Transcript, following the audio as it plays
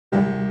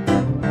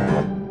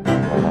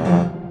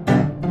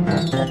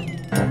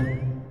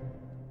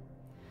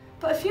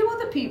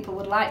people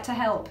would like to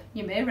help,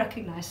 you may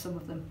recognise some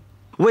of them.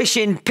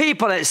 Wishing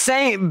people at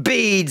St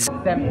Bede's.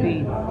 St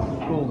Bede's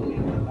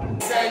School.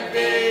 St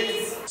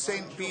Bede's.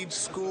 St Bede's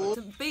School.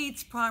 St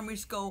Bede's Primary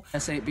School.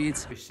 St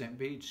Bede's. St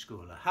Bede's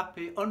School, a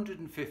happy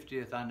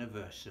 150th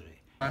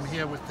anniversary. I'm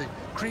here with the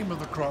cream of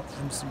the crop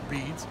from St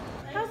Bede's.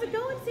 How's it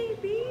going,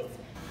 St Bede's?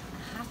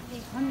 Happy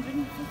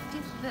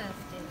 150th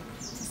birthday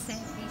to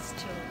St Bede's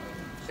children.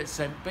 It's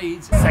St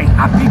Bede's. Say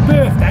happy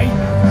birthday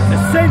to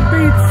St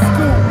Bede's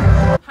School.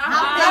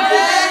 Happy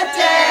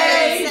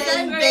birthday,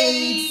 St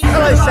Bede's.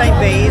 Hello, St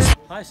Bede's.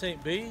 Hi,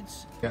 St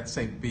Bede's. At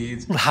St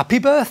Bede's. Well, happy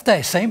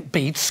birthday, St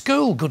Bede's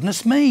School.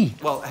 Goodness me.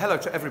 Well, hello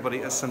to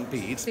everybody at St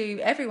Bede's. To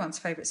everyone's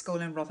favourite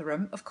school in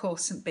Rotherham, of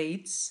course, St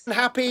Bede's.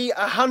 Happy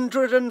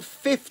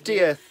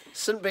 150th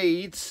St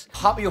Bede's.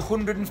 Happy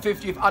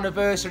 150th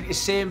anniversary to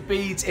St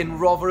Bede's in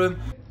Rotherham.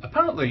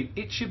 Apparently,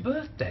 it's your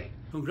birthday.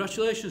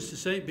 Congratulations to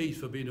St Bede's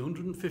for being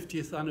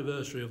 150th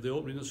anniversary of the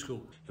opening of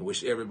school. And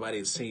wish everybody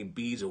at St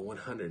Bede's a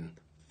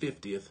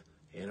 150th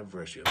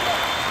anniversary.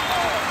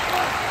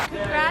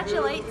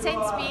 Congratulate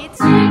St Bede's.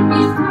 St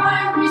Bede's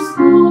Primary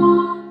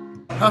School.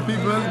 Happy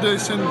birthday,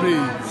 St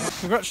Bede's.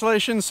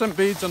 Congratulations, St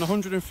Bede's, on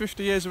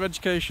 150 years of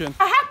education.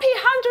 A happy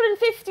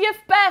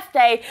 150th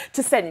birthday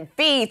to St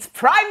Bede's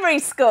Primary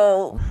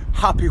School.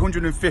 Happy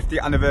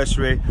 150th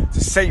anniversary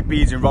to St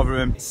Bede's in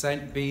Rotherham.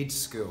 St Bede's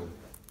School.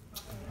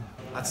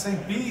 At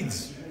St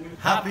Bede's.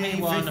 Happy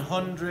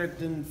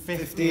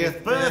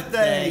 150th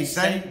birthday,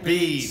 St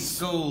Bede's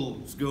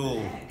School.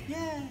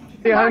 Yay.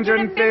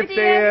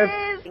 150th.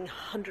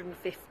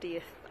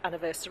 150th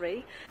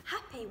anniversary.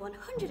 Happy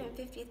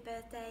 150th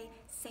birthday,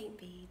 St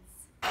Bede's.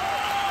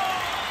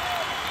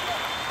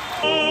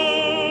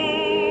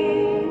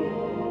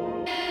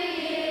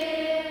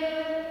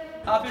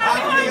 Happy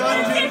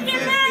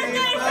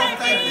 150th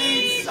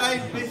birthday,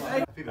 St Bede's.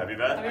 Happy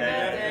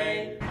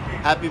birthday.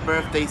 Happy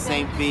birthday,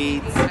 St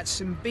Bede's. At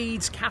St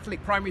Bede's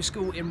Catholic Primary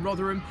School in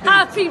Rotherham.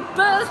 Happy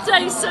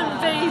birthday,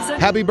 St Bede's.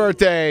 Happy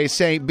birthday,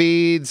 St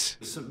Bede's.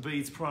 St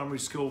Bede's Primary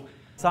School.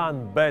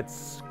 St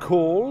Bede's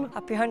School.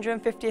 Happy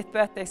 150th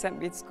birthday, St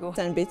Bede's School.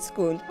 St Bede's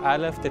School.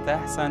 ألف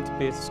تتح St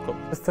Bede's School.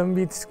 St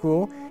Bede's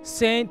School.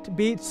 St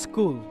Bede's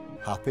School.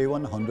 Happy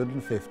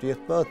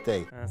 150th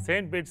birthday.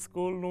 St Bede's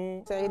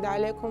School. سعيد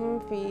عليكم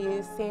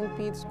في St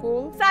Bede's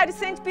School. Sai de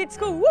St Bede's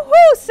School.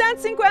 Uhul!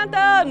 150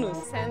 anos.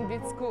 St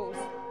Bede's School.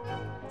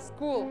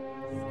 School.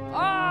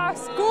 Ah,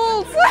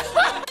 schools.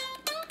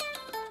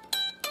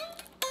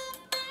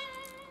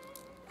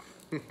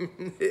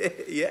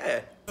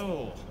 Yeah.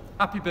 Oh,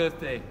 happy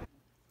birthday.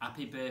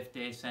 Happy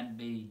birthday, St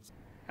Bede's.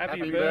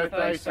 Happy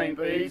birthday, St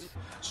Bede's.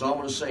 So I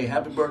want to say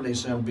happy birthday,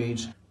 St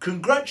Bede's.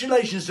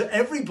 Congratulations to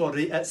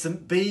everybody at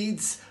St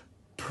Bede's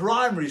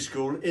Primary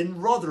School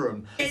in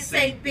Rotherham. It's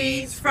St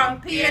Bede's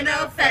from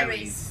P&O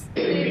Ferries.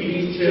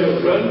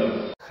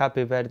 Children.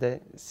 Happy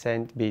birthday,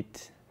 St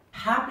Bede's.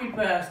 Happy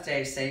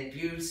birthday, St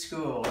Bede's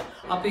School.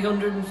 Happy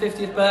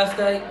 150th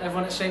birthday,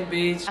 everyone at St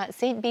Bede's. At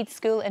St Bede's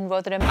School in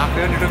Rotherham.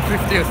 Happy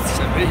 150th,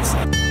 St Bede's.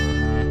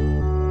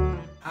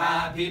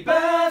 Happy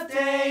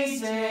birthday,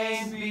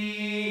 St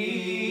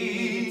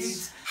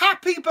Bede's.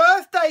 Happy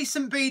birthday,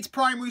 St Bede's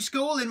Primary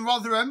School in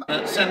Rotherham.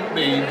 At St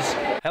Bede's.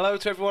 Hello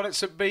to everyone at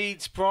St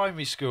Bede's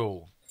Primary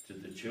School. To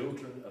the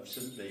children of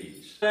St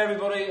Bede's.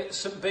 Everybody at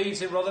St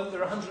Bede's in Rotherham,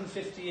 they're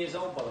 150 years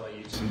old, by the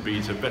way. St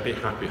Bede's, a very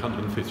happy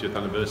 150th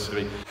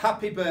anniversary.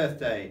 Happy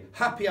birthday,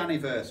 happy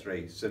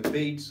anniversary, St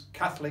Bede's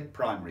Catholic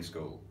Primary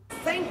School.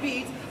 St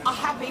Bede's, a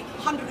happy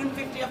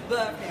 150th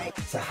birthday.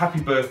 So happy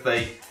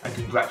birthday and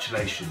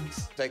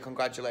congratulations. Say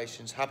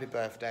congratulations, happy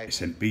birthday.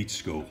 St Bede's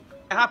School.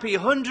 Happy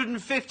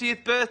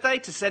 150th birthday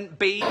to St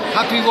Bede.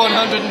 Happy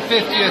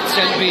 150th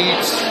St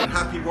Bede's.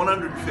 Happy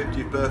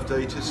 150th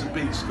birthday to St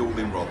Bede's School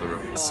in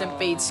Rotherham. St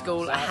Bede's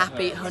School, a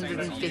happy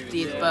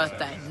 150th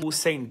birthday. All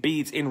St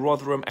Bede's in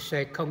Rotherham.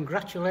 Say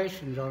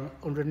congratulations on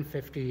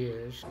 150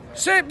 years.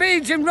 St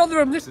Bede's in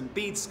Rotherham. St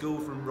Bede's School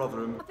from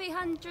Rotherham. Happy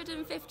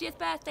 150th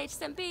birthday to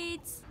St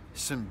Bede's.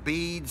 St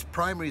Bede's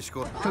Primary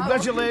School.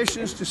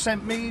 Congratulations to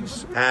St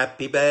Bede's.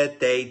 Happy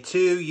birthday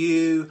to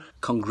you.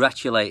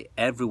 Congratulate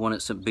everyone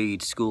at St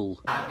Bede's School.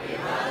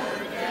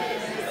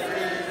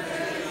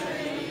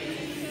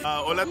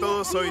 Hola a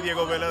todos, soy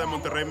Diego Vela de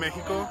Monterrey,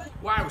 México.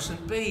 Wow,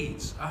 St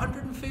Bede's,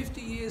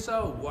 150 years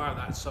old. Wow,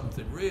 that's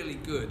something really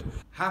good.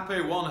 Happy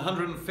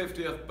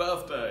 150th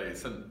birthday,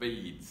 St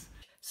Bede's.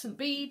 St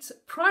Bede's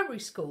Primary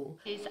School.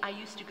 I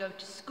used to go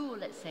to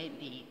school at St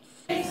Bede's.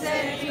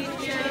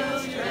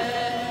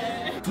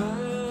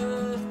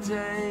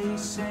 Birthday,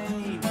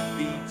 St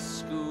Bede's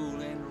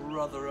School in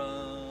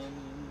Rotherham.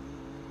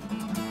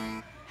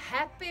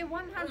 Happy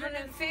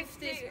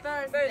 150th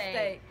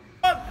birthday.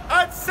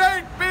 At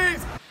St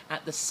Bede's.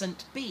 At the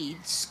St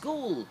Bede's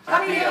School.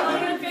 Happy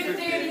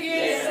 150th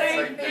year,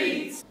 St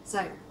Bede's.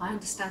 So, I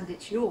understand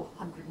it's your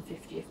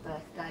 150th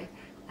birthday,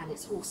 and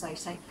it's also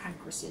St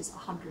Pancras'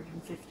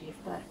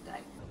 150th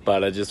birthday.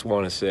 But I just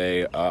want to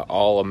say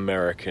all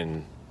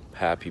American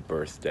happy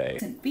birthday.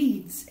 St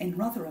Bede's in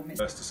Rotherham is...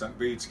 Best to St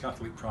Bede's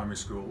Catholic Primary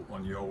School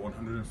on your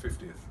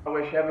 150th. I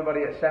wish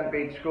everybody at St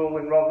Bede's School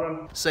in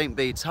Rotherham. St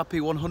Bede's, happy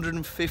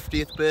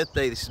 150th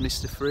birthday. This is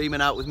Mr.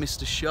 Freeman out with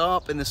Mr.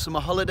 Sharp in the summer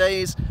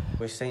holidays.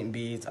 Wish St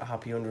Bede's a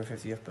happy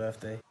 150th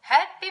birthday.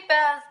 Happy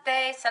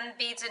birthday, St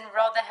Bede's in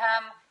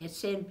Rotherham. At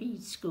St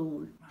Bede's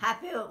School.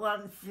 Happy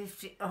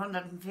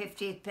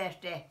 150th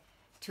birthday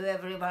to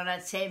everyone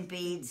at St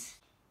Bede's.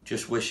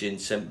 Just wishing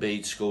St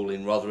Bede's School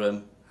in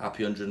Rotherham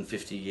happy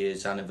 150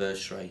 years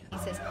anniversary. He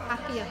says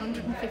happy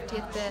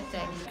 150th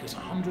birthday. Because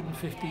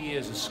 150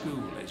 years of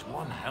school is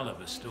one hell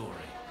of a story.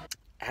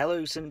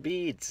 Hello St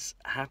Bede's,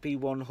 happy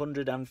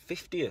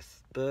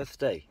 150th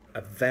birthday.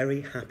 A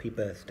very happy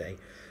birthday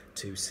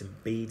to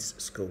St Bede's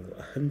School.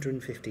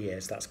 150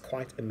 years, that's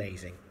quite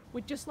amazing.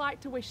 We'd just like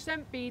to wish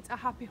St Bede's a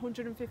happy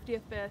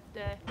 150th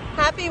birthday.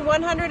 Happy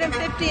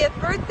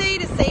 150th birthday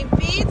to St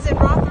Bede's in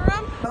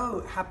Rotherham.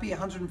 Oh, happy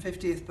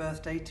 150th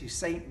birthday to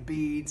St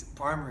Bede's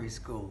Primary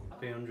School.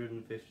 Happy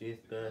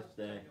 150th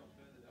birthday,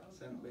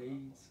 St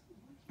Bede's.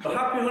 Well,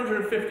 happy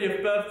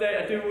 150th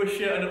birthday. I do wish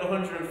you another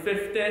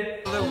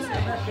 150.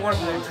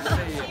 Wonderful to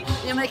see you.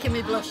 You're making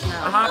me blush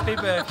now. Happy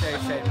birthday,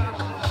 St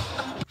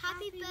Bede's.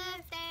 Happy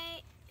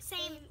birthday,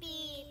 St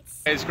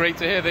Bede's. It's great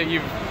to hear that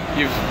you've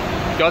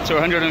got to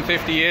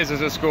 150 years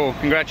as a school.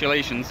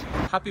 Congratulations.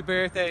 Happy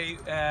birthday,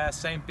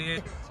 St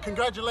Bede's.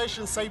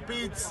 Congratulations, St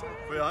Bede's,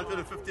 for your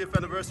 150th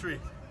anniversary.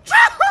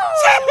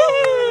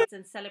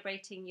 And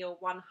celebrating your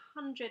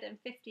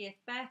 150th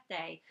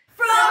birthday.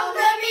 From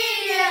the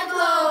Media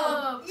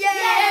Club!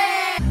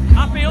 Yay!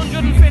 Happy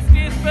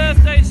 150th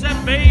birthday,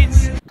 St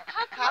Bede's.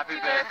 Happy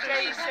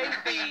birthday, St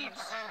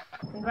Bede's.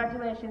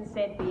 Congratulations,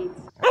 St Bede's.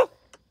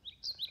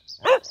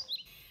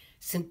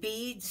 St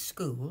Bede's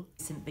School.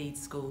 St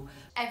Bede's School.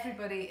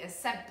 Everybody at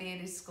St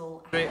Bede's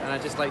School. And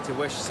I'd just like to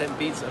wish St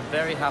Bede's a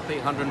very happy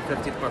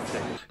 150th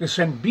birthday. The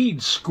St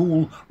Bede's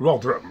School,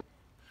 Rotherham.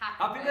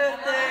 Happy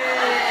birthday!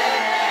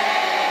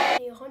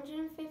 The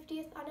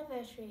 150th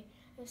anniversary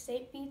of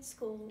St Bede's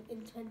School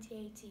in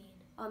 2018.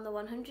 On the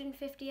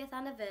 150th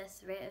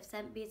anniversary of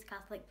St Bede's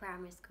Catholic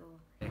Primary School.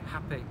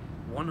 Happy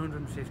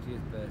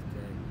 150th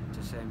birthday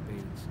to St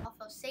Bede's. Off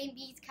of St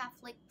Bede's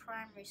Catholic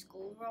Primary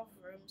School,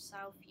 Rotherham,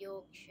 South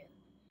Yorkshire.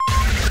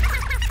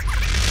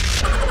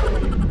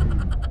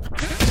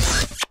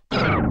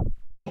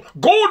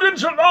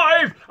 Gordon's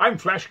alive! I'm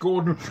Flash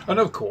Gordon, and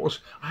of course,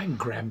 I'm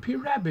Grampy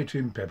Rabbit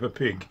in Peppa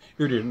Pig.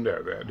 You didn't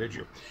know that, did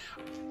you?